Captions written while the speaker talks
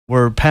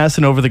We're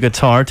passing over the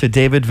guitar to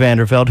David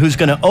Vandervelde, who's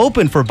going to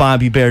open for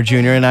Bobby Bare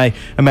Jr., and I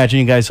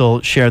imagine you guys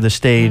will share the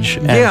stage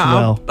as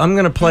well. I'm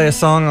going to play a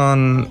song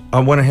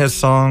on one of his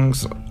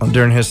songs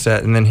during his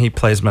set, and then he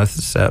plays most of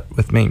the set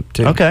with me,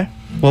 too. Okay.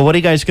 Well, what are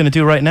you guys going to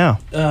do right now?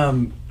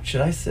 Should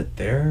I sit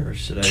there, or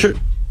should I? Sure.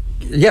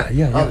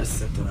 Yeah. I'll just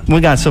sit there.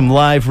 We got some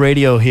live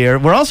radio here.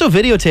 We're also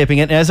videotaping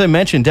it. As I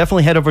mentioned,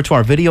 definitely head over to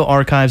our video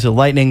archives at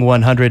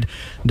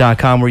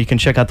lightning100.com where you can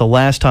check out the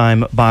last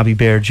time Bobby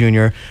Bare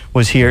Jr.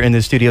 was here in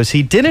the studios.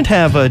 He didn't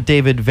have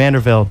David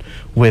Vandervelde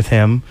with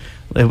him.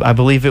 I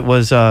believe it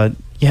was, you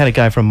had a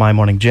guy from My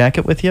Morning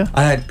Jacket with you?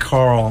 I had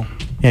Carl.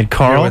 You had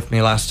Carl with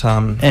me last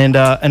time. And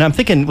I'm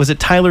thinking, was it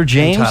Tyler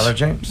James? And Tyler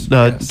James.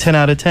 Yes. 10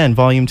 out of 10,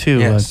 Volume 2,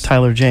 yes.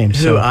 Tyler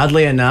James. Who,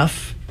 oddly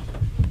enough,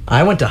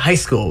 I went to high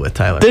school with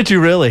Tyler. Did you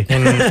really?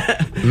 In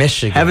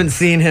Michigan. Haven't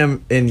seen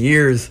him in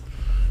years.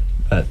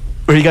 But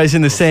were you guys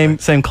in the same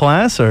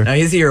class, or? No,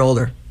 he's a year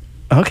older.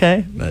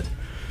 Okay. But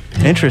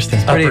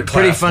interesting.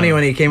 Pretty funny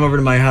when he came over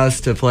to my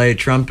house to play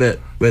trumpet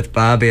with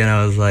Bobby, and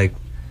I was like,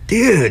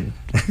 dude,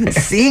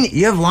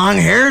 you have long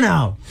hair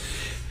now.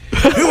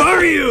 Who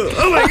are you?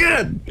 Oh my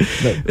God!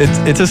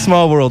 It's a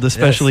small world,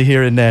 especially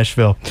here in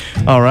Nashville.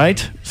 All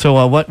right.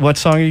 So what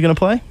song are you going to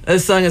play?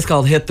 This song is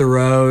called "Hit the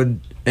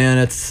Road," and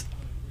it's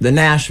the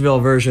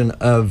Nashville version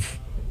of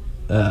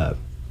a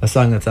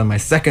song that's on my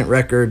second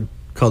record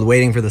called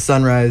 "Waiting for the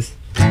Sunrise."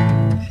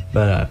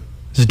 But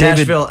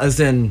Nashville,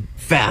 as in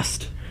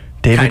fast.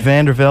 David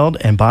Vandervelde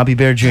and Bobby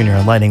Bare Jr.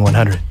 on Lightning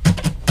 100.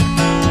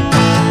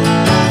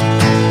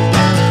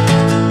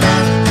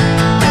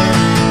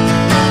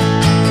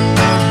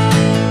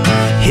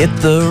 Hit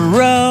the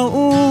road,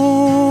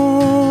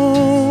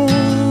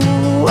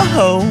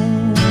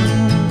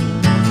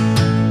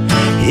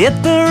 hit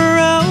the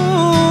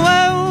road,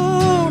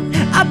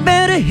 I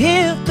better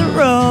hit the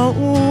road.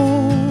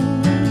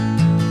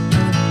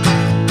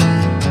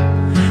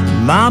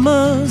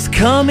 Mama's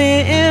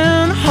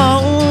coming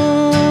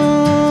home,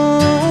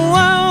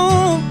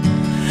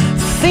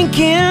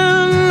 thinking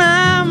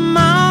I'm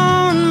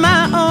on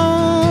my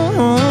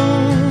own.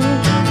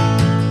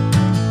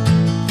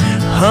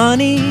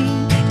 Honey,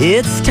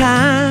 it's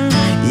time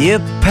you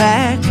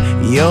pack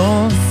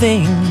your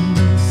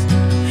things.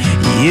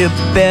 You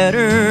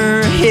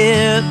better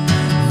hit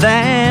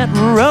that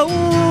road.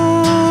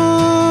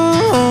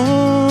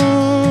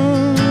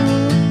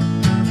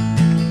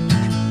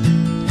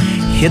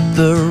 Hit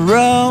the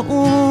road.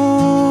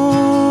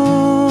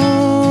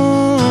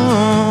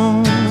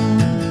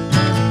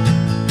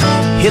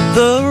 Hit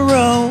the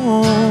road.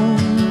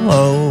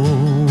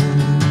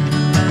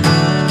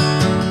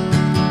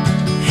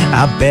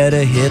 I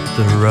better hit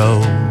the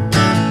road.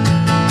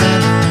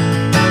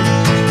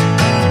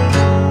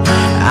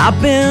 I've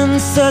been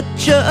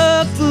such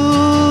a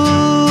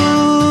fool,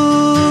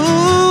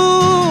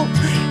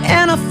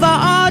 and I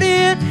thought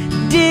it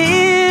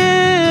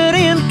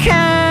didn't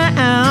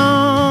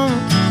count,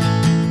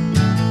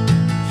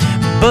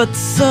 but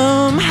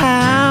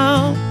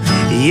somehow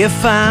you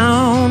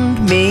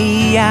found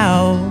me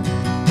out.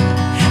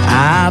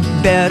 I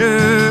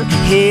better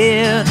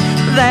hit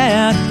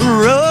that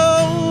road.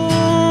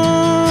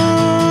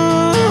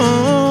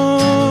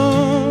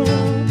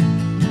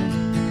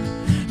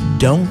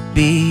 Don't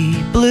be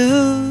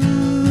blue,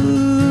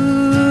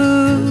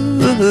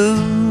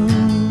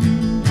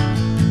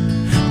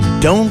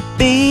 don't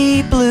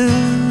be blue,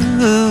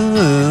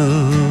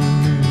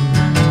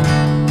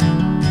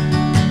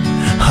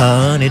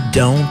 honey,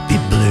 don't be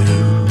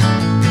blue.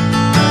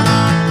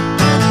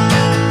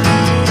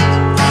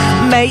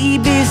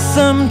 Maybe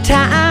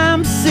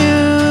sometime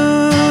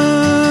soon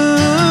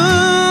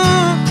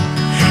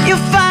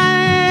you'll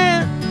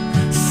find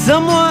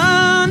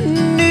someone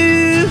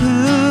new,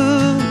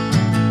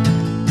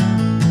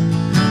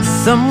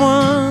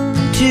 someone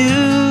to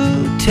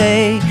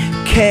take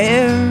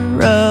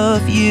care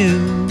of you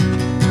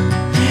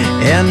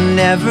and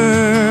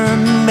never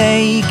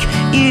make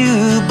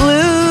you blue.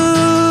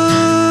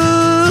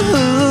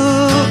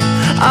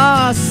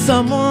 Ah,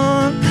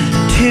 someone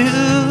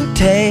to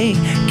take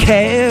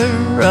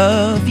care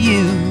of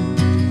you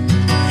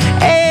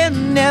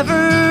and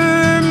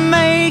never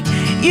make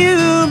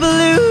you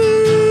blue.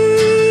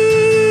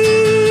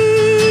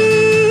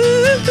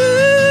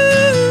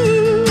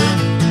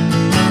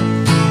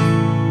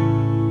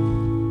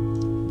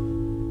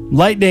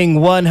 Lightning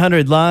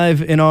 100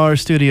 live in our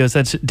studios.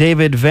 That's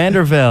David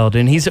Vandervelde,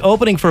 and he's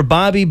opening for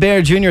Bobby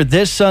Bare Jr.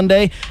 this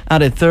Sunday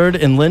out at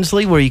 3rd and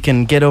Lindsley, where you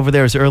can get over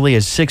there as early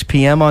as 6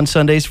 p.m. on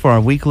Sundays for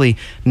our weekly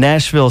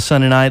Nashville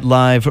Sunday Night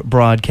live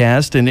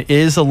broadcast. And it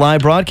is a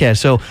live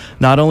broadcast, so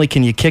not only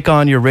can you kick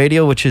on your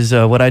radio, which is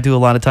what I do a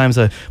lot of times.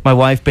 My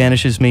wife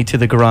banishes me to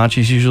the garage.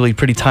 She's usually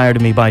pretty tired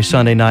of me by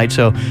Sunday night,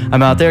 so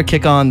I'm out there,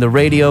 kick on the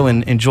radio,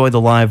 and enjoy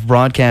the live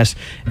broadcast.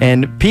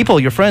 And people,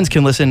 your friends,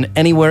 can listen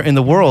anywhere in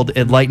the world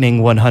at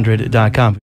lightning100.com.